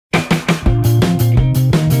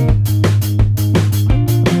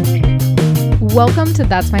Welcome to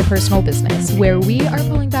That's My Personal Business, where we are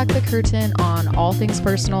pulling back the curtain on all things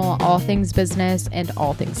personal, all things business, and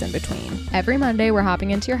all things in between. Every Monday, we're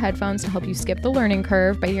hopping into your headphones to help you skip the learning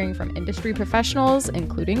curve by hearing from industry professionals,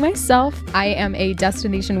 including myself. I am a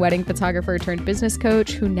destination wedding photographer turned business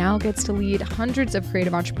coach who now gets to lead hundreds of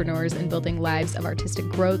creative entrepreneurs in building lives of artistic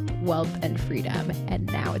growth, wealth, and freedom. And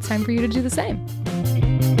now it's time for you to do the same.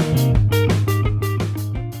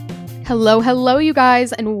 Hello, you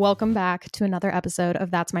guys, and welcome back to another episode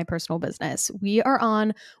of That's My Personal Business. We are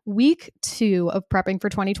on week 2 of prepping for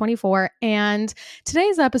 2024, and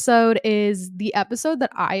today's episode is the episode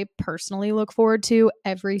that I personally look forward to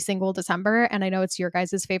every single December, and I know it's your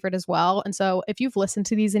guys' favorite as well. And so if you've listened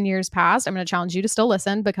to these in years past, I'm going to challenge you to still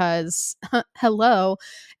listen because, hello,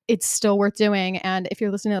 it's still worth doing. And if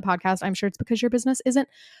you're listening to the podcast, I'm sure it's because your business isn't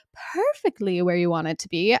perfectly where you want it to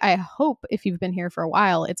be. I hope if you've been here for a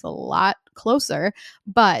while, it's a lot closer,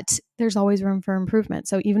 but there's always room for improvement.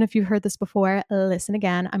 So even if you've heard this before, listen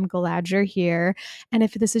again. I'm glad you're here. And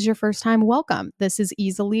if this is your first time, welcome. This is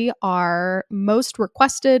easily our most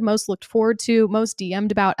requested, most looked forward to, most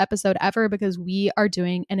DM'd about episode ever because we are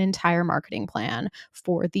doing an entire marketing plan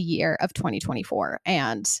for the year of 2024.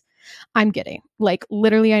 And I'm giddy. Like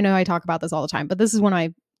literally, I know I talk about this all the time, but this is when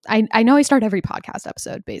I know I start every podcast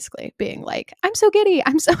episode basically being like, I'm so giddy.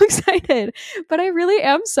 I'm so excited, but I really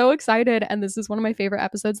am so excited. And this is one of my favorite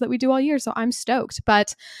episodes that we do all year. So I'm stoked,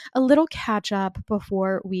 but a little catch up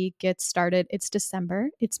before we get started. It's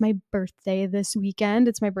December. It's my birthday this weekend.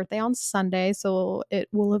 It's my birthday on Sunday. So it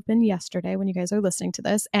will have been yesterday when you guys are listening to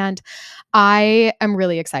this. And I am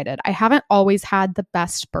really excited. I haven't always had the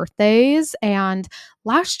best birthdays. And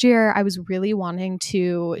last year I was really wanting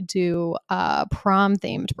to do a prom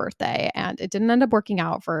themed birthday and it didn't end up working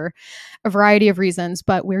out for a variety of reasons,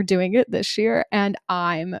 but we're doing it this year and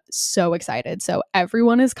I'm so excited. So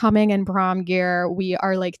everyone is coming in prom gear. We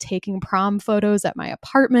are like taking prom photos at my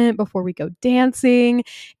apartment before we go dancing.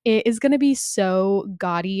 It is going to be so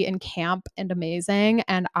gaudy and camp and amazing.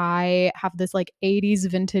 And I have this like 80s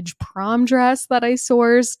vintage prom dress that I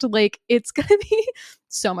sourced. Like it's going to be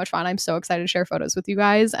so much fun. I'm so excited to share photos with you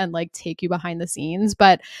guys and like take you behind the scenes,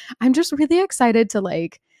 but I'm just really excited to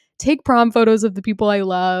like take prom photos of the people I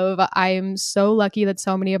love. I'm so lucky that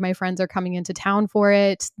so many of my friends are coming into town for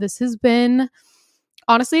it. This has been,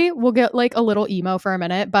 honestly, we'll get like a little emo for a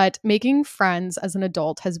minute, but making friends as an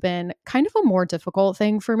adult has been kind of a more difficult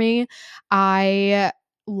thing for me. I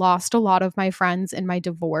lost a lot of my friends in my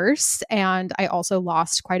divorce, and I also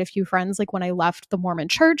lost quite a few friends like when I left the Mormon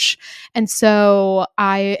church. And so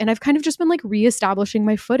I've kind of just been like reestablishing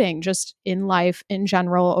my footing just in life in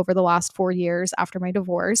general over the last 4 years after my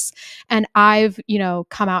divorce. And I've,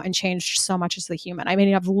 come out and changed so much as a human. I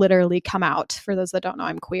mean, I've literally come out. For those that don't know,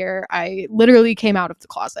 I'm queer. I literally came out of the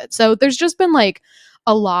closet. So there's just been like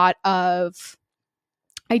a lot of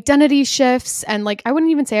identity shifts, and like I wouldn't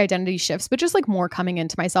even say identity shifts, but just like more coming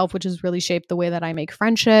into myself, which has really shaped the way that I make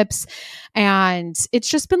friendships. And it's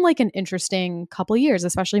just been like an interesting couple of years,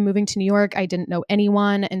 especially moving to New York. I didn't know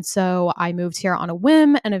anyone, and so I moved here on a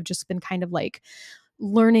whim and have just been kind of like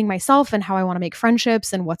learning myself and how I want to make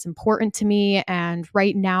friendships and what's important to me. And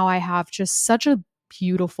right now I have just such a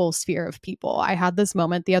beautiful sphere of people. I had this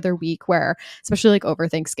moment the other week where, especially like over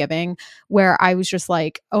Thanksgiving, where I was just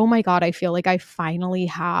like, oh my God, I feel like I finally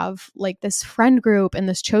have like this friend group and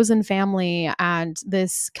this chosen family and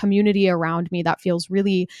this community around me that feels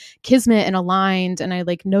really kismet and aligned. And I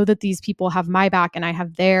like know that these people have my back and I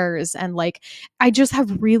have theirs. And like, I just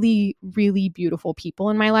have really, really beautiful people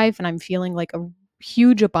in my life. And I'm feeling like a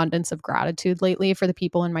huge abundance of gratitude lately for the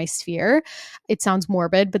people in my sphere. It sounds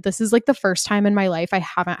morbid, but this is like the first time in my life I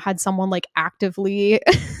haven't had someone like actively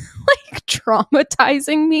like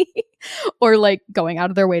traumatizing me or like going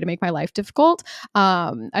out of their way to make my life difficult.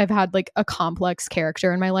 I've had like a complex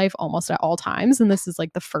character in my life almost at all times, and this is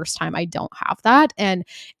like the first time I don't have that, and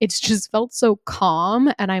it's just felt so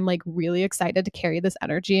calm, and I'm like really excited to carry this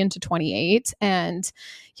energy into 28. And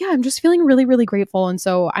yeah, I'm just feeling really, really grateful. And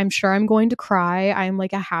so I'm sure I'm going to cry. I'm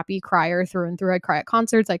like a happy crier through and through. I cry at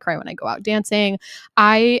concerts. I cry when I go out dancing.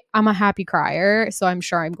 I'm a happy crier. So I'm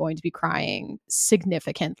sure I'm going to be crying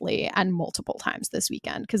significantly and multiple times this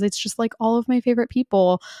weekend because it's just like all of my favorite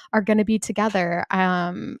people are going to be together.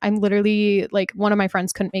 I'm literally like, one of my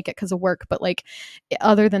friends couldn't make it because of work, but like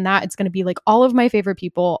other than that, it's going to be like all of my favorite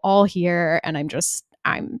people all here. And I'm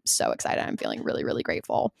so excited. I'm feeling really, really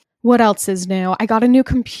grateful. What else is new? I got a new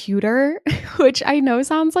computer, which I know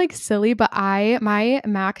sounds like silly, but my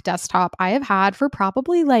Mac desktop I have had for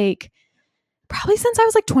probably probably since I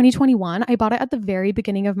was like 2021. I bought it at the very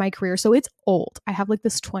beginning of my career. So it's old. I have like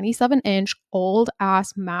this 27-inch old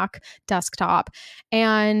ass Mac desktop,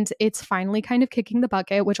 and it's finally kind of kicking the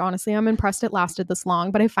bucket, which honestly, I'm impressed it lasted this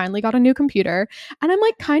long, but I finally got a new computer and I'm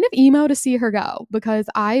like kind of emo to see her go because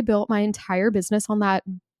I built my entire business on that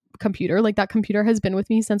computer. Like that computer has been with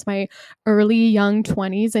me since my early young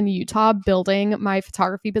 20s in Utah, building my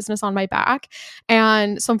photography business on my back.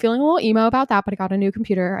 And so I'm feeling a little emo about that, but I got a new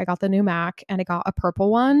computer. I got the new Mac and I got a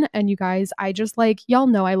purple one. And you guys, I just like, y'all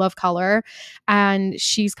know I love color. And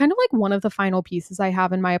she's kind of like one of the final pieces I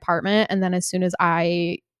have in my apartment. And then as soon as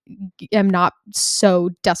I am not so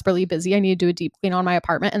desperately busy, I need to do a deep clean on my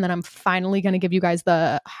apartment, and then I'm finally going to give you guys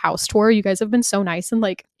the house tour. You guys have been so nice and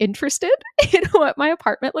like interested in what my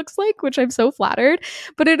apartment looks like, which I'm so flattered,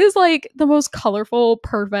 but it is like the most colorful,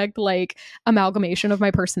 perfect like amalgamation of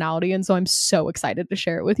my personality, and so I'm so excited to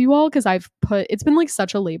share it with you all because it's been like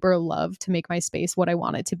such a labor of love to make my space what I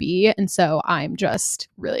want it to be, and so I'm just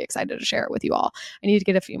really excited to share it with you all. I need to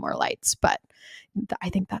get a few more lights, but I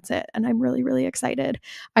think that's it. And I'm really, really excited.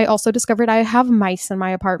 I also discovered I have mice in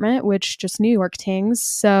my apartment, which just New York things.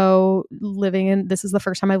 So this is the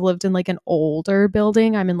first time I've lived in like an older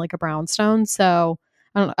building. I'm in like a brownstone. So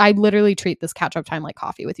I don't know. I literally treat this catch up time like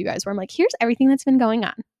coffee with you guys where I'm like, here's everything that's been going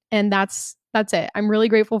on. And that's it. I'm really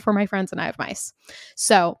grateful for my friends and I have mice.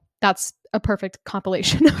 So that's a perfect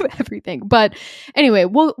compilation of everything. But anyway,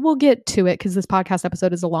 we'll get to it because this podcast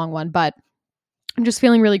episode is a long one, but I'm just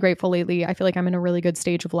feeling really grateful lately. I feel like I'm in a really good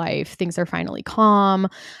stage of life. Things are finally calm.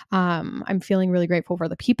 I'm feeling really grateful for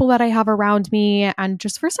the people that I have around me and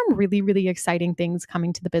just for some really, really exciting things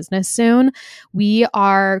coming to the business soon. We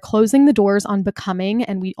are closing the doors on Becoming,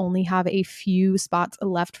 and we only have a few spots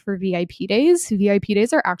left for VIP days. VIP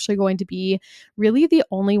days are actually going to be really the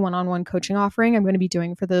only one-on-one coaching offering I'm going to be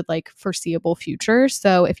doing for the like foreseeable future.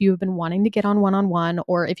 So if you have been wanting to get on one-on-one,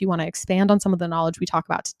 or if you want to expand on some of the knowledge we talk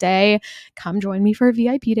about today, come join me for a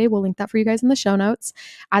VIP day. We'll link that for you guys in the show notes.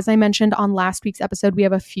 As I mentioned on last week's episode, we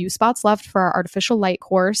have a few spots left for our artificial light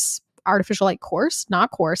course,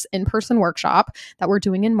 in-person workshop that we're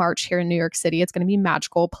doing in March here in New York City. It's going to be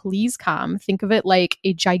magical. Please come. Think of it like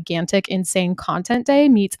a gigantic, insane content day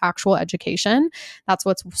meets actual education. That's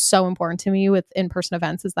what's so important to me with in-person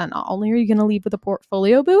events, is that not only are you going to leave with a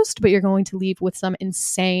portfolio boost, but you're going to leave with some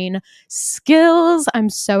insane skills. I'm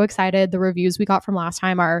so excited. The reviews we got from last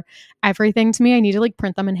time are everything to me. I need to like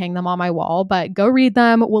print them and hang them on my wall, but go read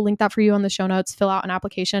them. We'll link that for you on the show notes. Fill out an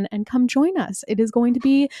application and come join us. It is going to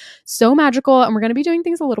be so magical, and we're going to be doing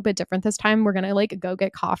things a little bit different this time. We're going to like go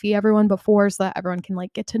get coffee everyone before, so that everyone can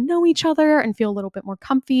like get to know each other and feel a little bit more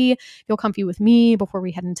comfy, feel comfy with me before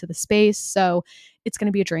we head into the space. So it's going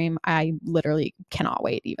to be a dream. I literally cannot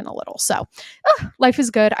wait even a little. So life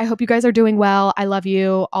is good. I hope you guys are doing well. I love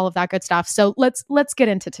you, all of that good stuff. So let's get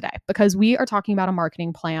into today, because we are talking about a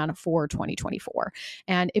marketing plan for 2024.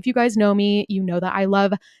 And if you guys know me, you know that I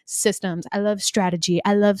love systems. I love strategy.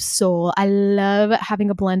 I love soul. I love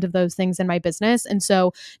having a blend of those things in my business. And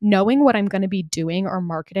so knowing what I'm going to be doing or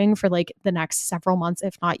marketing for like the next several months,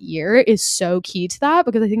 if not year, is so key to that,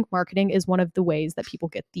 because I think marketing is one of the ways that people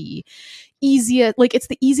get the easiest, like it's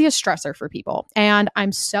the easiest stressor for people. And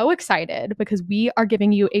I'm so excited because we are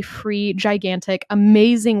giving you a free, gigantic,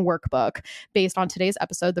 amazing workbook based on today's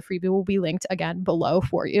episode. The freebie will be linked again below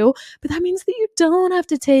for you, but that means that you don't have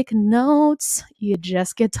to take notes. You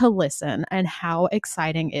just get to listen. And how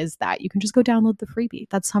exciting is that? You can just go download the freebie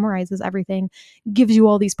that summarizes everything, gives you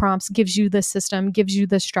all these prompts, gives you the system, gives you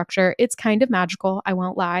the structure. It's kind of magical. I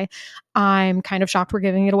won't lie. I'm kind of shocked we're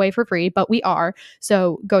giving it away for free, but we are.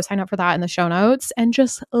 So go sign up for that in the show notes and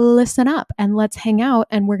just listen up and let's hang out,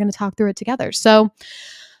 and we're going to talk through it together. So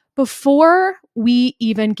before we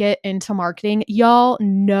even get into marketing, y'all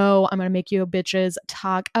know I'm going to make you bitches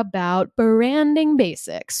talk about branding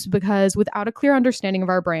basics, because without a clear understanding of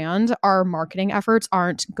our brand, our marketing efforts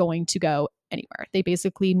aren't going to go anywhere. They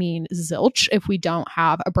basically mean zilch if we don't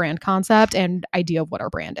have a brand concept and idea of what our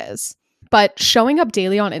brand is. But showing up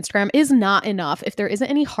daily on Instagram is not enough if there isn't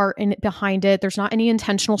any heart behind it. There's not any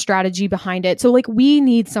intentional strategy behind it. So like we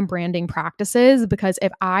need some branding practices, because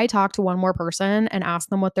if I talk to one more person and ask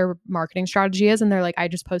them what their marketing strategy is and they're like, I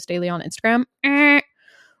just post daily on Instagram,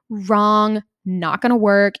 wrong. Not going to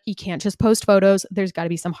work. You can't just post photos. There's got to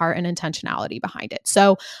be some heart and intentionality behind it.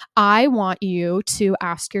 So I want you to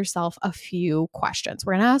ask yourself a few questions.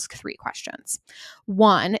 We're going to ask 3 questions.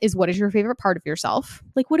 One is, what is your favorite part of yourself?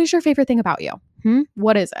 Like, what is your favorite thing about you?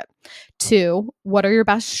 What is it? 2, what are your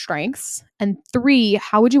best strengths? And 3,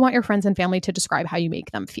 how would you want your friends and family to describe how you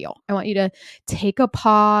make them feel? I want you to take a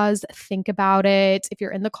pause, think about it. If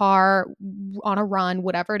you're in the car, on a run,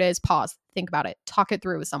 whatever it is, pause, think about it, talk it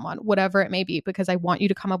through with someone, whatever it may be, because I want you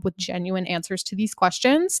to come up with genuine answers to these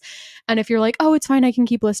questions. And if you're like, oh, it's fine, I can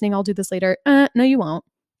keep listening, I'll do this later. No, you won't.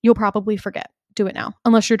 You'll probably forget. Do it now,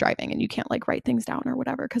 unless you're driving and you can't like write things down or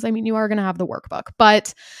whatever. Cause I mean, you are going to have the workbook,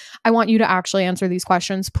 but I want you to actually answer these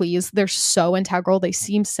questions, please. They're so integral. They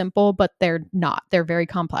seem simple, but they're not. They're very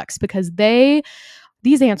complex because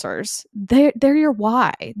these answers, they're your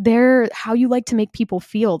why. They're how you like to make people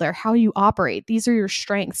feel. They're how you operate. These are your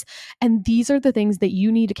strengths. And these are the things that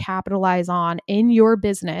you need to capitalize on in your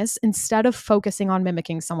business instead of focusing on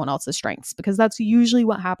mimicking someone else's strengths, because that's usually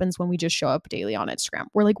what happens when we just show up daily on Instagram.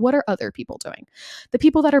 We're like, what are other people doing? The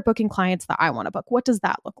people that are booking clients that I want to book, what does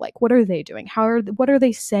that look like? What are they doing? What are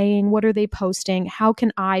they saying? What are they posting? How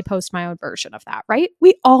can I post my own version of that, right?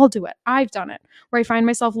 We all do it. I've done it, where I find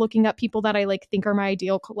myself looking up people that I like think are my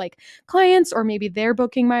ideal like clients, or maybe they're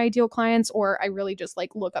booking my ideal clients, or I really just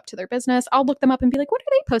like look up to their business. I'll look them up and be like, what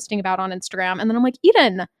are they posting about on Instagram? And then I'm like,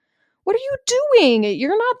 Eden, what are you doing?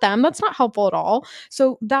 You're not them. That's not helpful at all.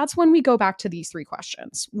 So that's when we go back to these 3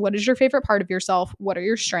 questions. What is your favorite part of yourself? What are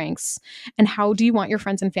your strengths? And how do you want your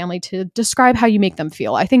friends and family to describe how you make them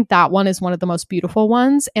feel? I think that one is one of the most beautiful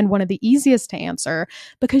ones and one of the easiest to answer,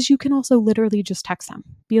 because you can also literally just text them.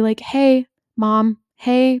 Be like, hey, mom,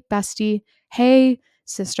 hey, bestie, hey,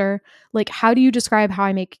 sister, like, how do you describe how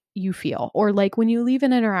I make you feel? Or like when you leave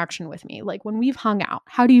an interaction with me, like when we've hung out,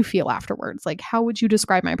 how do you feel afterwards? Like, how would you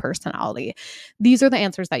describe my personality? These are the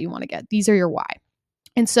answers that you want to get. These are your why.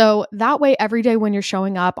 And so that way, every day when you're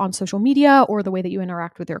showing up on social media or the way that you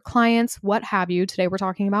interact with your clients, what have you, today we're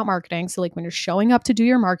talking about marketing. So like when you're showing up to do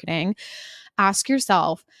your marketing, ask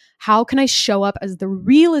yourself, how can I show up as the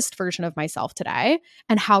realest version of myself today?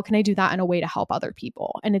 And how can I do that in a way to help other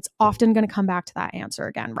people? And it's often going to come back to that answer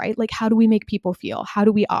again, right? Like, how do we make people feel? How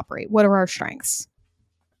do we operate? What are our strengths?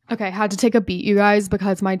 Okay, had to take a beat, you guys,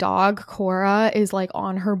 because my dog, Cora, is like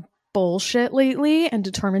on her bullshit lately and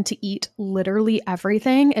determined to eat literally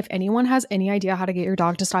everything. If anyone has any idea how to get your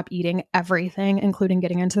dog to stop eating everything, including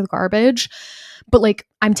getting into the garbage, but like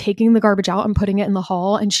I'm taking the garbage out and putting it in the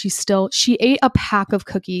hall, and she ate a pack of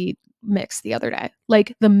cookie mix the other day.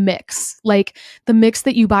 Like the mix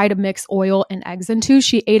that you buy to mix oil and eggs into.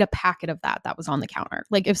 She ate a packet of that was on the counter.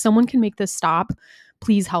 Like, if someone can make this stop,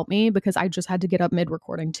 please help me, because I just had to get up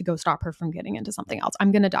mid-recording to go stop her from getting into something else.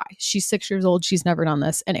 I'm gonna die. She's 6 years old. She's never done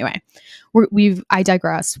this. Anyway, I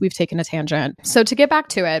digress. We've taken a tangent. So to get back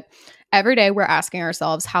to it, every day we're asking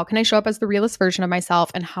ourselves, how can I show up as the realest version of myself,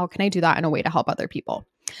 and how can I do that in a way to help other people?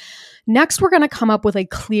 Next, we're going to come up with a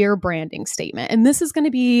clear branding statement. And this is going to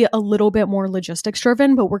be a little bit more logistics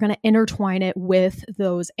driven, but we're going to intertwine it with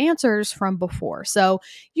those answers from before. So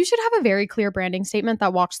you should have a very clear branding statement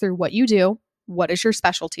that walks through what you do, what is your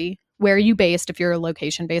specialty, where are you based if you're a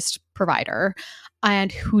location-based provider,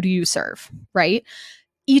 and who do you serve, right?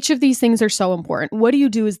 Each of these things are so important. What do you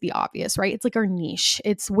do is the obvious, right? It's like our niche.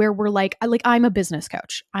 It's where we're like I'm a business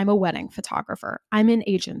coach. I'm a wedding photographer. I'm an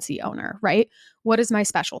agency owner, right? What is my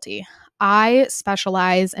specialty? I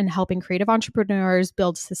specialize in helping creative entrepreneurs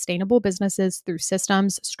build sustainable businesses through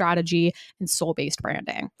systems, strategy, and soul-based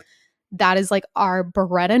branding. That is like our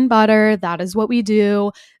bread and butter. That is what we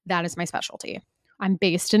do. That is my specialty. I'm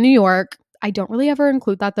based in New York. I don't really ever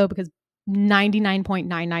include that though, because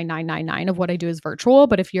 99.99999 of what I do is virtual.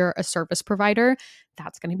 But if you're a service provider,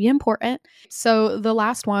 that's going to be important. So the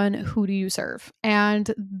last one, who do you serve?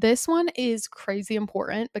 And this one is crazy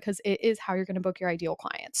important because it is how you're going to book your ideal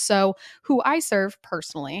clients. So who I serve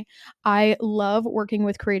personally, I love working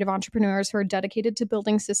with creative entrepreneurs who are dedicated to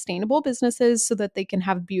building sustainable businesses so that they can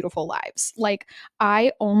have beautiful lives. Like,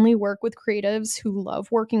 I only work with creatives who love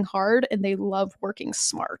working hard and they love working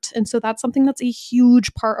smart. And so that's something that's a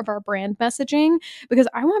huge part of our brand messaging, because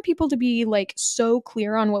I want people to be like so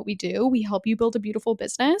clear on what we do. We help you build a beautiful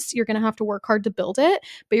business. You're going to have to work hard to build it,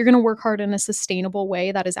 but you're going to work hard in a sustainable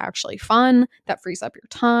way that is actually fun, that frees up your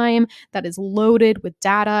time, that is loaded with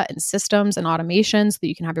data and systems and automations so that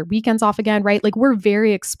you can have your weekends off again, right? Like, we're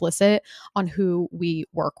very explicit on who we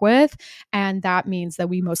work with. And that means that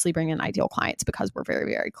we mostly bring in ideal clients because we're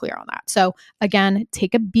very, very clear on that. So again,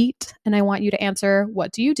 take a beat and I want you to answer,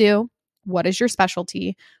 what do you do? What is your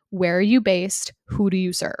specialty? Where are you based? Who do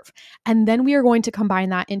you serve? And then we are going to combine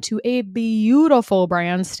that into a beautiful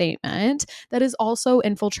brand statement that is also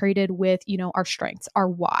infiltrated with, our strengths, our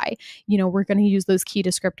why. We're going to use those key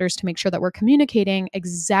descriptors to make sure that we're communicating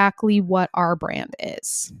exactly what our brand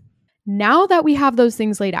is. Now that we have those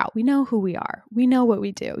things laid out, we know who we are, we know what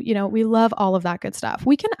we do, we love all of that good stuff.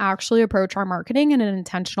 We can actually approach our marketing in an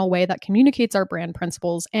intentional way that communicates our brand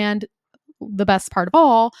principles and, the best part of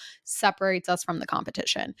all, separates us from the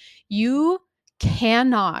competition. You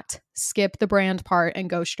cannot skip the brand part and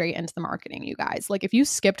go straight into the marketing, you guys. Like, if you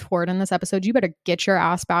skipped forward in this episode, you better get your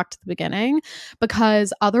ass back to the beginning,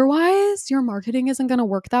 because otherwise your marketing isn't going to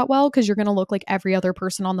work that well, because you're going to look like every other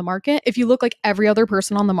person on the market. If you look like every other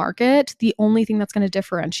person on the market, the only thing that's going to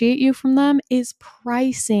differentiate you from them is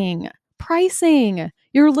pricing.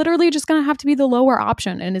 You're literally just going to have to be the lower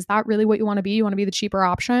option. And is that really what you want to be? You want to be the cheaper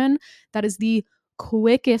option? That is the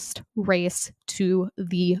quickest race to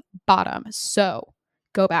the bottom. So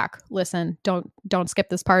go back, listen, don't skip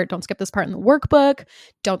this part. Don't skip this part in the workbook.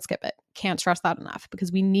 Don't skip it. Can't stress that enough,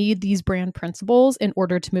 because we need these brand principles in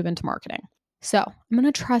order to move into marketing. So I'm going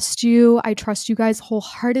to trust you. I trust you guys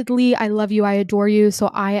wholeheartedly. I love you. I adore you.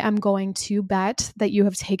 So I am going to bet that you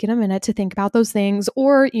have taken a minute to think about those things.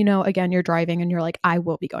 Or, again, you're driving and you're like, I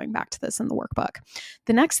will be going back to this in the workbook.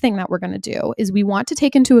 The next thing that we're going to do is we want to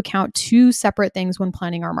take into account two separate things when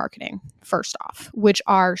planning our marketing. First off, which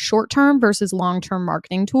are short-term versus long-term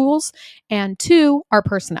marketing tools. And two, our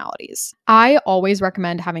personalities. I always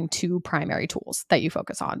recommend having two primary tools that you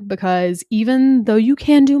focus on, because even though you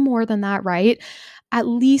can do more than that, right? At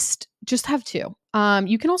least just have two.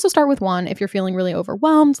 You can also start with one if you're feeling really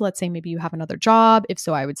overwhelmed. Let's say maybe you have another job. If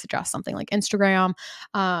so, I would suggest something like Instagram.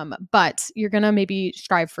 But you're going to maybe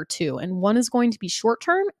strive for two. And one is going to be short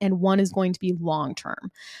term and one is going to be long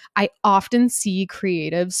term. I often see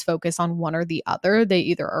creatives focus on one or the other. They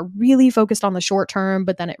either are really focused on the short term,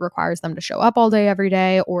 but then it requires them to show up all day, every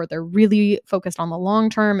day, or they're really focused on the long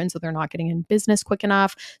term. And so they're not getting in business quick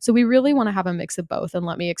enough. So we really want to have a mix of both. And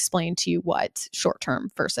let me explain to you what short term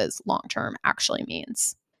versus long term actually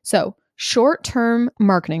means. So short-term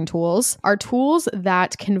marketing tools are tools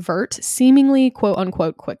that convert seemingly quote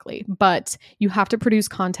unquote quickly, but you have to produce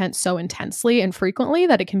content so intensely and frequently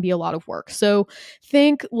that it can be a lot of work. So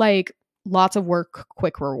think like lots of work,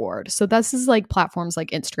 quick reward. So this is like platforms like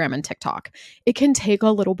Instagram and TikTok. It can take a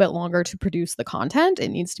little bit longer to produce the content. It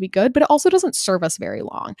needs to be good, but it also doesn't serve us very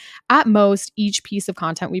long. At most, each piece of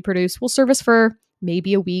content we produce will serve us for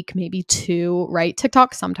maybe a week, maybe two, right?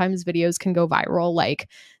 TikTok, sometimes videos can go viral. Like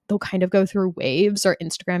they'll kind of go through waves, or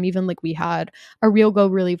Instagram, even like we had a reel go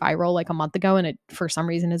really viral like a month ago and it for some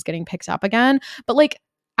reason is getting picked up again. But like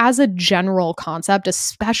as a general concept,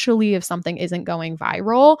 especially if something isn't going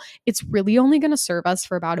viral, it's really only going to serve us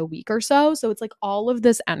for about a week or so. So it's like all of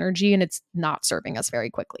this energy and it's not serving us very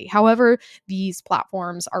quickly. However, these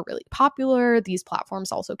platforms are really popular. These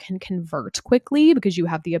platforms also can convert quickly because you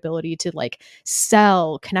have the ability to like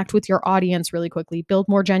sell, connect with your audience really quickly, build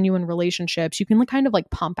more genuine relationships. You can like kind of like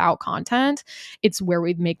pump out content. It's where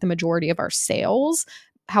we make the majority of our sales.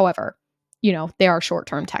 However, they are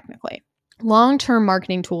short-term technically. Long-term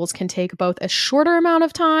marketing tools can take both a shorter amount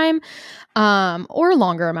of time or a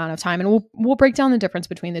longer amount of time. And we'll break down the difference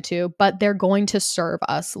between the two, but they're going to serve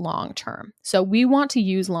us long-term. So we want to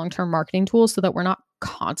use long-term marketing tools so that we're not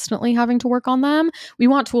constantly having to work on them. We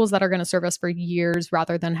want tools that are going to serve us for years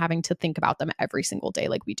rather than having to think about them every single day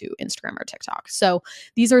like we do Instagram or TikTok. So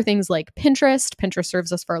these are things like Pinterest. Pinterest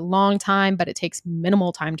serves us for a long time, but it takes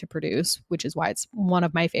minimal time to produce, which is why it's one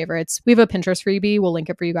of my favorites. We have a Pinterest freebie. We'll link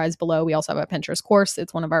it for you guys below. We also have a Pinterest course.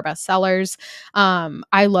 It's one of our best sellers.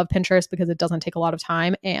 I love Pinterest because it doesn't take a lot of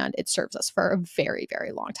time and it serves us for a very,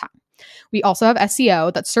 very long time. We also have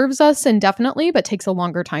SEO that serves us indefinitely, but takes a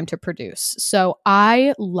longer time to produce. So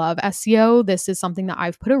I love SEO. This is something that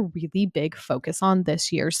I've put a really big focus on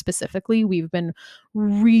this year specifically. We've been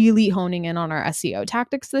really honing in on our SEO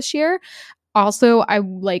tactics this year. Also, I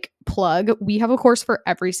we have a course for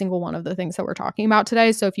every single one of the things that we're talking about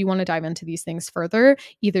today. So if you want to dive into these things further,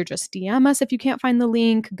 either just DM us if you can't find the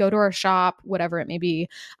link, go to our shop, whatever it may be.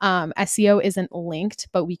 SEO isn't linked,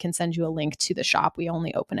 but we can send you a link to the shop. We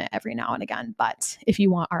only open it every now and again. But if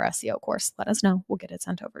you want our SEO course, let us know. We'll get it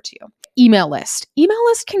sent over to you. Email list. Email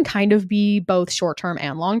list can kind of be both short-term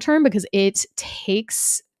and long-term because it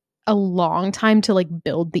takes a long time to like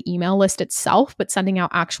build the email list itself, but sending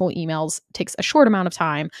out actual emails takes a short amount of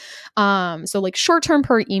time. So like short term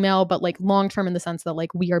per email, but like long term in the sense that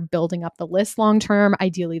like we are building up the list long term.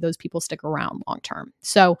 Ideally, those people stick around long term.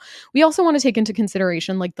 So we also want to take into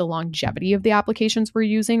consideration like the longevity of the applications we're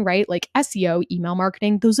using, right? Like SEO, email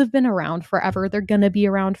marketing, those have been around forever. They're going to be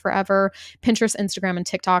around forever. Pinterest, Instagram, and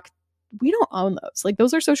TikTok, we don't own those. Like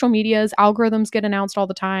those are social medias. Algorithms get announced all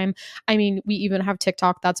the time. I mean, we even have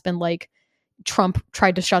TikTok that's been like Trump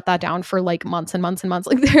tried to shut that down for like months and months and months.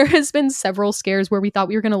 Like there has been several scares where we thought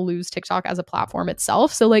we were going to lose TikTok as a platform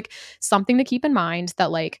itself. So like something to keep in mind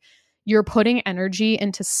that like you're putting energy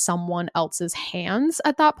into someone else's hands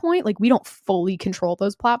at that point. Like we don't fully control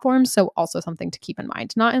those platforms. So also something to keep in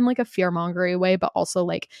mind, not in like a fear-mongering way, but also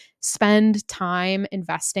like spend time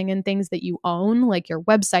investing in things that you own, like your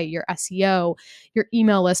website, your SEO, your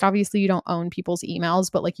email list. Obviously you don't own people's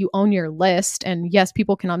emails, but like you own your list. And yes,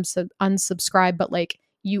 people can unsubscribe, but like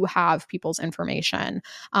you have people's information.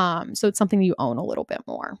 So it's something you own a little bit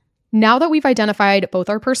more. Now that we've identified both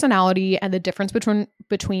our personality and the difference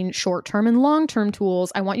between short-term and long-term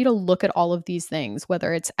tools, I want you to look at all of these things,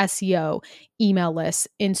 whether it's SEO, email lists,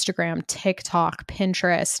 Instagram, TikTok,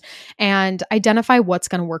 Pinterest, and identify what's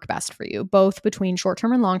going to work best for you, both between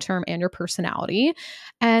short-term and long-term and your personality.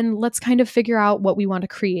 And let's kind of figure out what we want to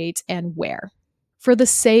create and where. For the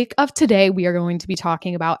sake of today, we are going to be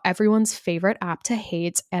talking about everyone's favorite app to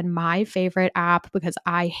hate and my favorite app because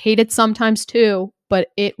I hate it sometimes too, but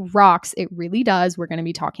it rocks. It really does. We're going to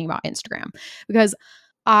be talking about Instagram because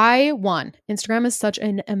Instagram is such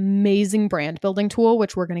an amazing brand building tool,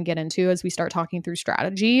 which we're going to get into as we start talking through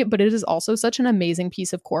strategy, but it is also such an amazing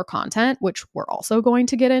piece of core content, which we're also going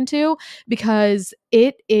to get into because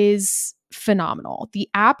it is phenomenal. The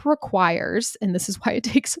app requires, and this is why it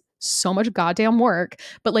takes so much goddamn work,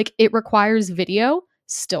 but like it requires video,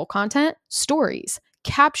 still content, stories,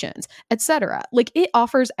 captions, etc. Like it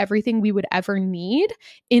offers everything we would ever need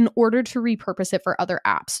in order to repurpose it for other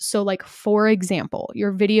apps. So like for example,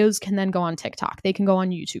 your videos can then go on TikTok, they can go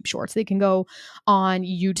on YouTube Shorts, they can go on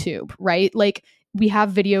YouTube, right? Like we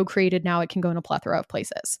have video created now, it can go in a plethora of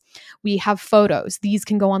places. We have photos, these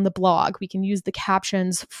can go on the blog. We can use the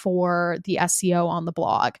captions for the SEO on the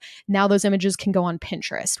blog. Now those images can go on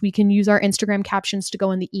Pinterest. We can use our Instagram captions to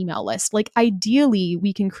go in the email list. Like ideally,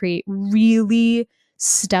 we can create really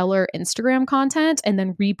stellar Instagram content and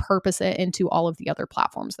then repurpose it into all of the other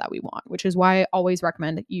platforms that we want, which is why I always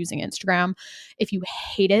recommend using Instagram. If you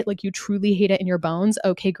hate it, like you truly hate it in your bones,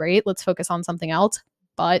 okay, great, let's focus on something else.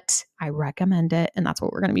 But I recommend it. And that's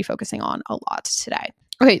what we're going to be focusing on a lot today.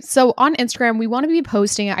 Okay, so on Instagram, we want to be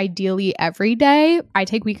posting ideally every day. I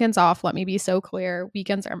take weekends off. Let me be so clear.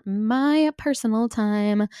 Weekends are my personal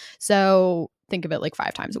time. So think of it like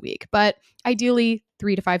 5 times a week, but ideally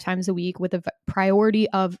 3 to 5 times a week with a priority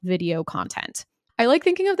of video content. I like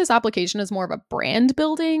thinking of this application as more of a brand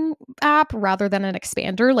building app rather than an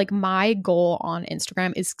expander. Like my goal on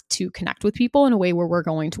Instagram is to connect with people in a way where we're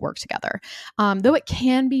going to work together. Though it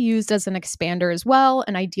can be used as an expander as well.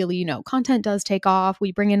 And ideally, content does take off.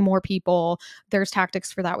 We bring in more people. There's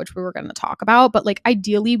tactics for that, which we were going to talk about. But like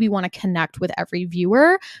ideally, we want to connect with every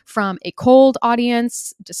viewer from a cold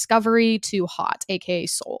audience, discovery, to hot, aka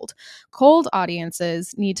sold. Cold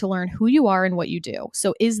audiences need to learn who you are and what you do.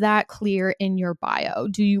 So is that clear in your bio?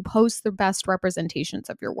 Do you post the best representations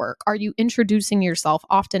of your work? Are you introducing yourself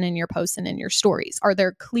often in your posts and in your stories? Are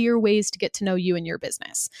there clear ways to get to know you and your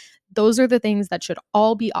business? Those are the things that should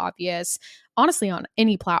all be obvious, honestly, on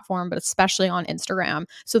any platform, but especially on Instagram,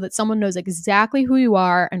 so that someone knows exactly who you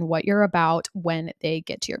are and what you're about when they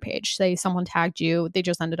get to your page. Say someone tagged you, they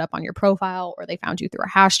just ended up on your profile, or they found you through a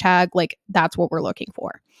hashtag. Like that's what we're looking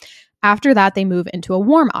for. After that, they move into a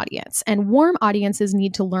warm audience, and warm audiences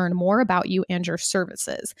need to learn more about you and your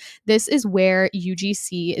services. This is where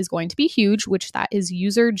UGC is going to be huge, which that is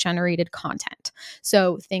user-generated content.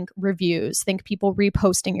 So think reviews, think people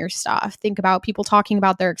reposting your stuff, think about people talking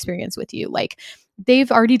about their experience with you. Like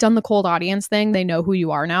they've already done the cold audience thing. They know who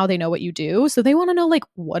you are now. They know what you do. So they want to know, like,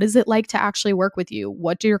 what is it like to actually work with you?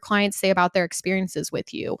 What do your clients say about their experiences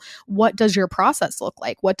with you? What does your process look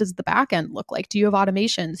like? What does the back end look like? Do you have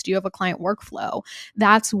automations? Do you have a client workflow?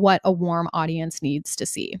 That's what a warm audience needs to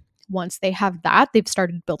see. Once they have that, they've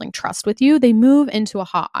started building trust with you. They move into a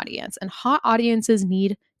hot audience, and hot audiences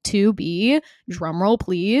need to be, drumroll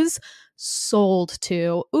please, sold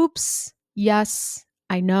to. Oops. Yes,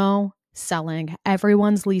 I know. Selling,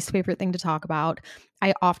 everyone's least favorite thing to talk about.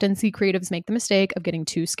 I often see creatives make the mistake of getting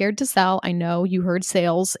too scared to sell. I know you heard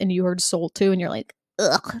sales and you heard sold to, and you're like,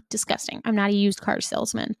 ugh, disgusting. I'm not a used car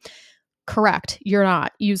salesman. Correct. You're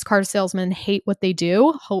not. Used car salesmen hate what they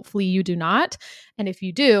do. Hopefully you do not. And if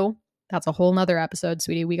you do, that's a whole nother episode,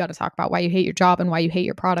 sweetie. We got to talk about why you hate your job and why you hate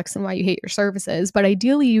your products and why you hate your services. But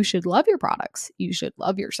ideally, you should love your products. You should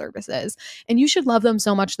love your services. And you should love them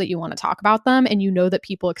so much that you want to talk about them. And you know that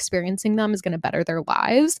people experiencing them is going to better their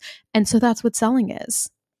lives. And so that's what selling is.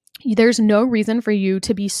 There's no reason for you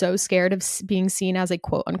to be so scared of being seen as a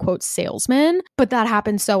quote unquote salesman, but that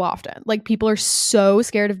happens so often. Like, people are so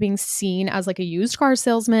scared of being seen as like a used car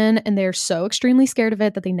salesman, and they're so extremely scared of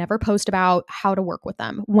it that they never post about how to work with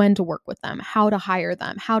them, when to work with them, how to hire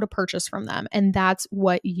them, how to purchase from them. And that's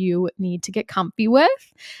what you need to get comfy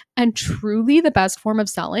with. And truly, the best form of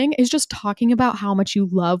selling is just talking about how much you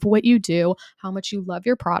love what you do, how much you love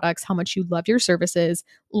your products, how much you love your services,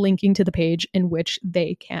 linking to the page in which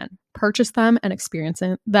they can purchase them and experience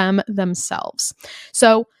them themselves.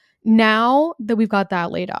 So now that we've got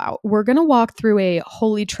that laid out, we're going to walk through a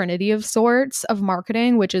holy trinity of sorts of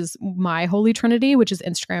marketing, which is my holy trinity, which is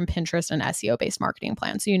Instagram, Pinterest, and SEO based marketing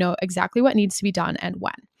plan. So you know exactly what needs to be done and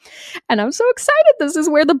when. And I'm so excited. This is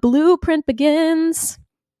where the blueprint begins.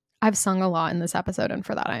 I've sung a lot in this episode, and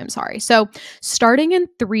for that, I am sorry. So starting in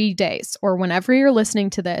 3 days, or whenever you're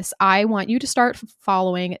listening to this, I want you to start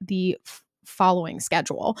following the following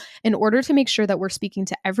schedule in order to make sure that we're speaking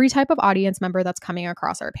to every type of audience member that's coming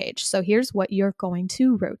across our page. So here's what you're going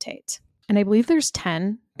to rotate. And I believe there's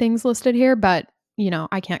 10 things listed here, but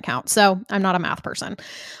I can't count. So I'm not a math person.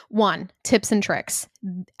 1, tips and tricks.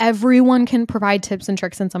 Everyone can provide tips and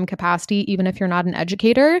tricks in some capacity, even if you're not an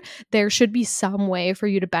educator. There should be some way for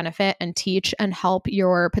you to benefit and teach and help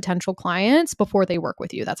your potential clients before they work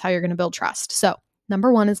with you. That's how you're going to build trust. So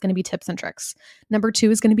number 1 is going to be tips and tricks. Number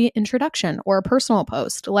 2 is going to be an introduction or a personal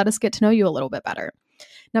post. Let us get to know you a little bit better.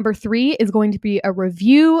 Number 3 is going to be a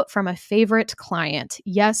review from a favorite client.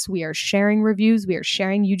 Yes, we are sharing reviews. We are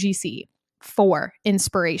sharing UGC. 4,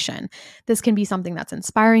 inspiration. This can be something that's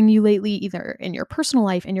inspiring you lately, either in your personal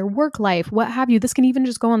life, in your work life, what have you. This can even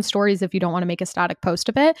just go on stories if you don't want to make a static post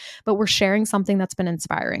of it, but we're sharing something that's been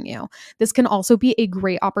inspiring you. This can also be a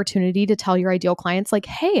great opportunity to tell your ideal clients like,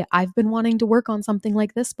 hey, I've been wanting to work on something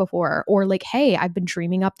like this before, or like, hey, I've been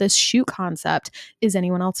dreaming up this shoot concept. Is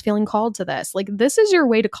anyone else feeling called to this? Like, this is your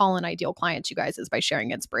way to call in ideal clients, you guys, is by sharing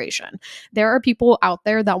inspiration. There are people out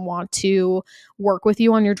there that want to work with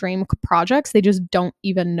you on your dream projects. They just don't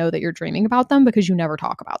even know that you're dreaming about them because you never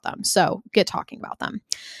talk about them. So get talking about them.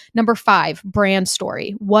 Number 5, brand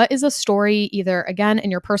story. What is a story, either again in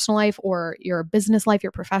your personal life or your business life,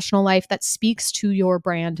 your professional life, that speaks to your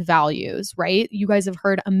brand values, right? You guys have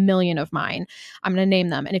heard a million of mine. I'm going to name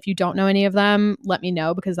them. And if you don't know any of them, let me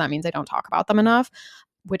know, because that means I don't talk about them enough.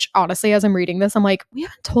 Which honestly, as I'm reading this, I'm like, we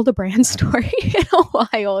haven't told a brand story in a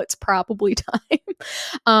while. It's probably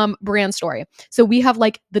time. Brand story. So we have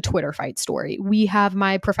like the Twitter fight story. We have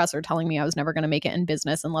my professor telling me I was never going to make it in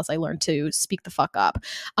business unless I learned to speak the fuck up.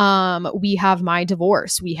 We have my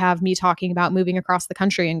divorce. We have me talking about moving across the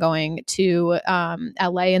country and going to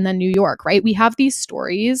LA and then New York, right? We have these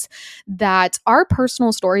stories that are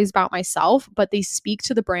personal stories about myself, but they speak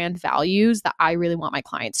to the brand values that I really want my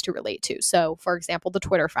clients to relate to. So for example,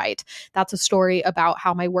 the Twitter fight. That's a story about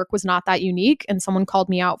how my work was not that unique and someone called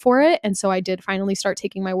me out for it. And so I did finally start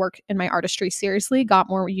taking my work and my artistry seriously, got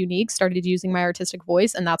more unique, started using my artistic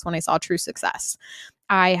voice. And that's when I saw true success.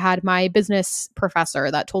 I had my business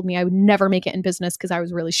professor that told me I would never make it in business because I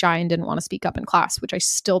was really shy and didn't want to speak up in class, which I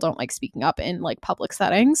still don't like speaking up in like public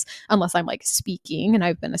settings unless I'm like speaking and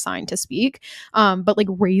I've been assigned to speak. But like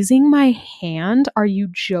raising my hand, are you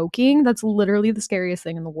joking? That's literally the scariest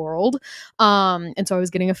thing in the world. And so I was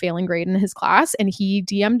getting a failing grade in his class, and he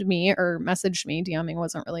DM'd me or messaged me. DMing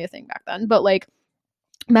wasn't really a thing back then, but like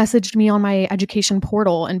messaged me on my education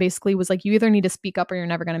portal and basically was like, you either need to speak up or you're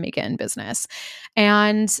never going to make it in business.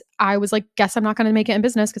 And I was like, guess I'm not going to make it in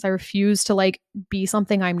business because I refuse to like be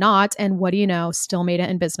something I'm not. And what do you know, still made it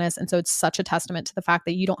in business. And so it's such a testament to the fact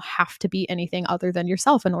that you don't have to be anything other than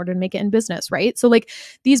yourself in order to make it in business, right? So like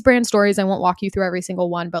these brand stories, I won't walk you through every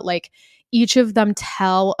single one, but like each of them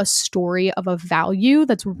tell a story of a value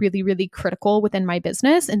that's really, really critical within my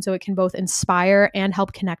business. And so it can both inspire and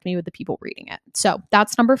help connect me with the people reading it. So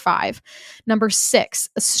that's number 5. Number 6,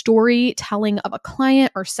 a storytelling of a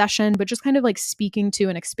client or session, but just kind of like speaking to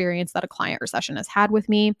an experience that a client or session has had with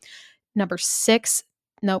me. Number 7.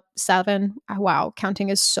 Wow, counting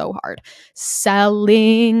is so hard.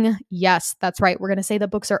 Selling. Yes, that's right. We're going to say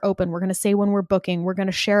that books are open. We're going to say when we're booking. We're going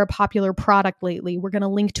to share a popular product lately. We're going to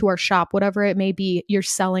link to our shop, whatever it may be. You're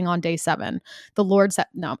selling on day 7. The Lord said,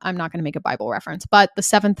 no, I'm not going to make a Bible reference, but the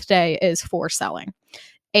 7th day is for selling.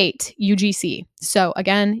 8, UGC. So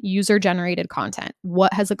again, user-generated content.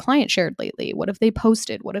 What has a client shared lately? What have they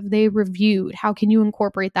posted? What have they reviewed? How can you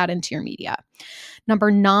incorporate that into your media? Number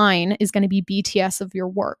 9 is going to be BTS of your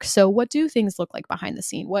work. So what do things look like behind the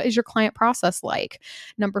scene? What is your client process like?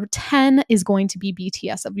 Number 10 is going to be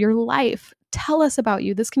BTS of your life. Tell us about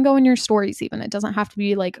you. This can go in your stories even. It doesn't have to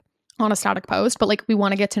be like on a static post, but like we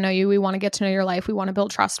want to get to know you. We want to get to know your life. We want to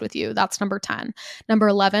build trust with you. That's number 10. Number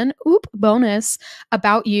 11, bonus,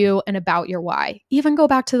 about you and about your why. Even go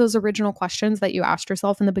back to those original questions that you asked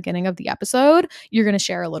yourself in the beginning of the episode. You're going to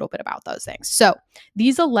share a little bit about those things. So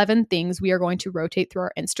these 11 things we are going to rotate through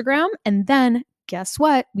our Instagram. And then guess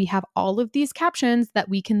what? We have all of these captions that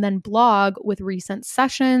we can then blog with recent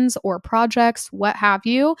sessions or projects, what have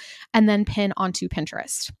you, and then pin onto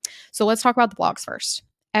Pinterest. So let's talk about the blogs first.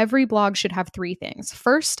 Every blog should have 3 things.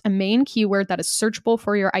 First, a main keyword that is searchable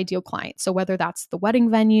for your ideal client. So whether that's the wedding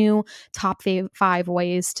venue, top 5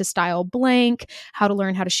 ways to style blank, how to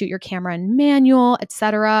learn how to shoot your camera in manual,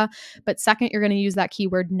 etc. But second, you're going to use that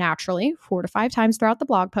keyword naturally 4 to 5 times throughout the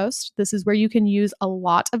blog post. This is where you can use a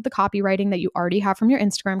lot of the copywriting that you already have from your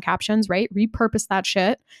Instagram captions, right? Repurpose that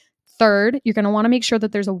shit. Third, you're going to want to make sure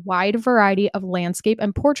that there's a wide variety of landscape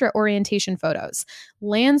and portrait orientation photos.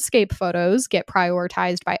 Landscape photos get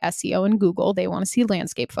prioritized by SEO and Google. They want to see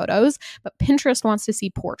landscape photos, but Pinterest wants to see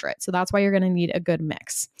portrait. So that's why you're going to need a good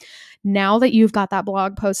mix. Now that you've got that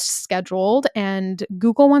blog post scheduled, and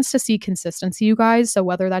Google wants to see consistency, you guys. So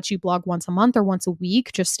whether that's you blog once a month or once a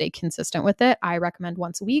week, just stay consistent with it. I recommend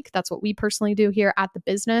once a week. That's what we personally do here at the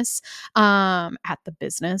business. That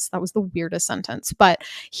was the weirdest sentence, but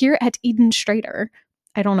here at Eden Strader,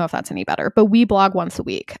 I don't know if that's any better, but we blog once a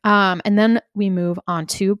week. And then we move on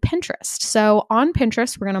to Pinterest. So on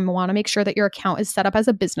Pinterest, we're going to want to make sure that your account is set up as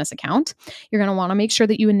a business account. You're going to want to make sure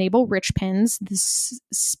that you enable rich pins.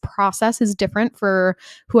 This process is different for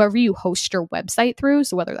whoever you host your website through.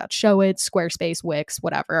 So whether that's Showit, Squarespace, Wix,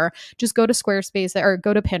 whatever, just go to Squarespace or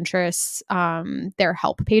go to Pinterest, their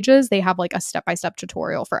help pages. They have like a step-by-step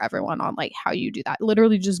tutorial for everyone on like how you do that.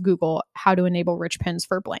 Literally just Google how to enable rich pins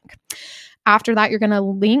for blank. After that, you're going to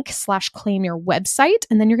link/claim your website,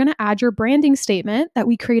 and then you're going to add your branding statement that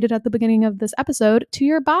we created at the beginning of this episode to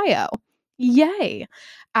your bio. Yay.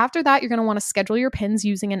 After that, you're going to want to schedule your pins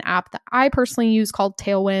using an app that I personally use called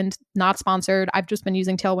Tailwind. Not sponsored. I've just been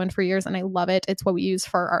using Tailwind for years and I love it. It's what we use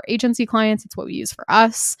for our agency clients. It's what we use for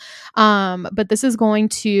us. But this is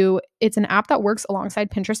it's an app that works alongside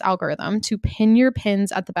Pinterest algorithm to pin your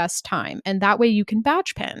pins at the best time. And that way you can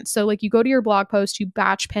batch pin. So like you go to your blog post, you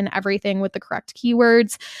batch pin everything with the correct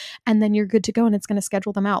keywords, and then you're good to go and it's going to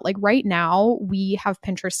schedule them out. Like right now we have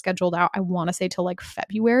Pinterest scheduled out, I want to say till like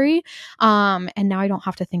February. And now I don't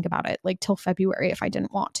have to think about it like till February if I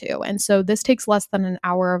didn't want to. And so this takes less than an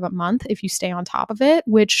hour of a month if you stay on top of it,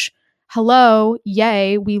 which hello,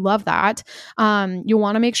 yay, we love that. You'll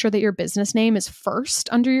want to make sure that your business name is first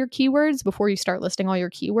under your keywords before you start listing all your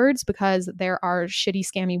keywords, because there are shitty,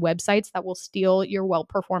 scammy websites that will steal your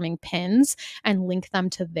well-performing pins and link them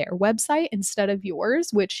to their website instead of yours,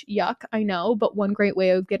 which yuck, I know. But one great way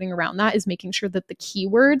of getting around that is making sure that the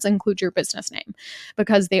keywords include your business name,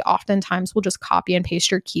 because they oftentimes will just copy and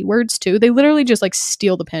paste your keywords too. They literally just like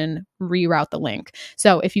steal the pin, reroute the link.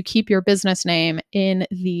 So if you keep your business name in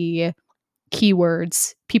the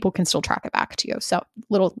keywords, people can still track it back to you. So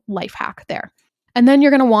little life hack there. And then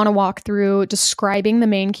you're going to want to walk through describing the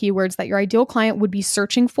main keywords that your ideal client would be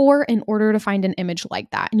searching for in order to find an image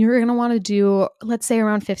like that. And you're going to want to do, let's say,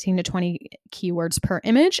 around 15 to 20 keywords per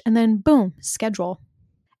image, and then boom, schedule.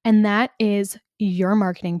 And that is your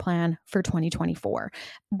marketing plan for 2024.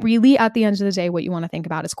 Really, at the end of the day, what you want to think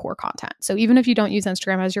about is core content. So even if you don't use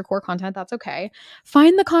Instagram as your core content, that's okay.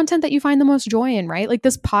 Find the content that you find the most joy in, right? Like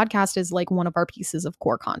this podcast is like one of our pieces of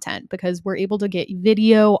core content because we're able to get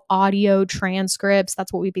video, audio, transcripts.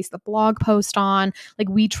 That's what we base the blog post on. Like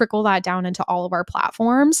we trickle that down into all of our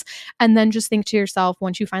platforms. And then just think to yourself,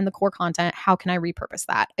 once you find the core content, how can I repurpose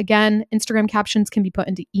that? Again, Instagram captions can be put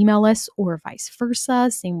into email lists or vice versa.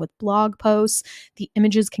 Same with blog posts. The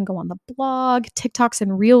images can go on the blog. TikToks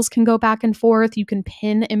and Reels can go back and forth. You can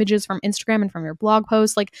pin images from Instagram and from your blog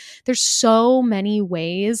posts. Like there's so many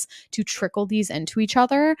ways to trickle these into each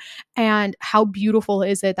other. And how beautiful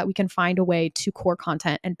is it that we can find a way to core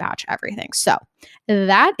content and batch everything? So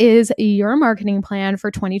that is your marketing plan for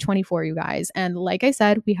 2024, you guys. And like I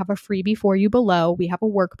said, we have a freebie for you below. We have a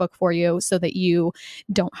workbook for you so that you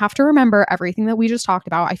don't have to remember everything that we just talked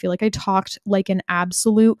about. I feel like I talked like an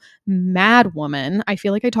absolute mad woman. I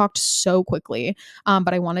feel like I talked so quickly,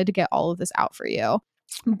 but I wanted to get all of this out for you.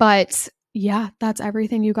 But Yeah, that's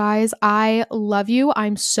everything, you guys. I love you.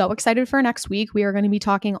 I'm so excited for next week. We are going to be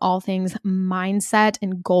talking all things mindset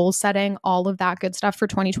and goal setting, all of that good stuff for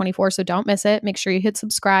 2024. So don't miss it. Make sure you hit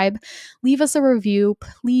subscribe. Leave us a review,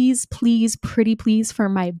 please, please, pretty please, for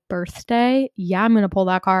my birthday. Yeah, I'm going to pull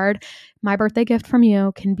that card. My birthday gift from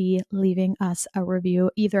you can be leaving us a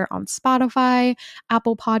review either on Spotify,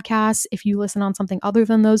 Apple Podcasts. If you listen on something other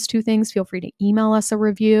than those two things, feel free to email us a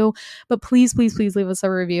review. But please, please, please leave us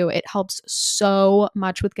a review. It helps so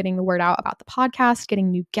much with getting the word out about the podcast,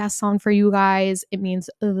 getting new guests on for you guys. It means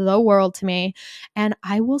the world to me. And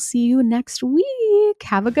I will see you next week.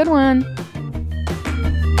 Have a good one.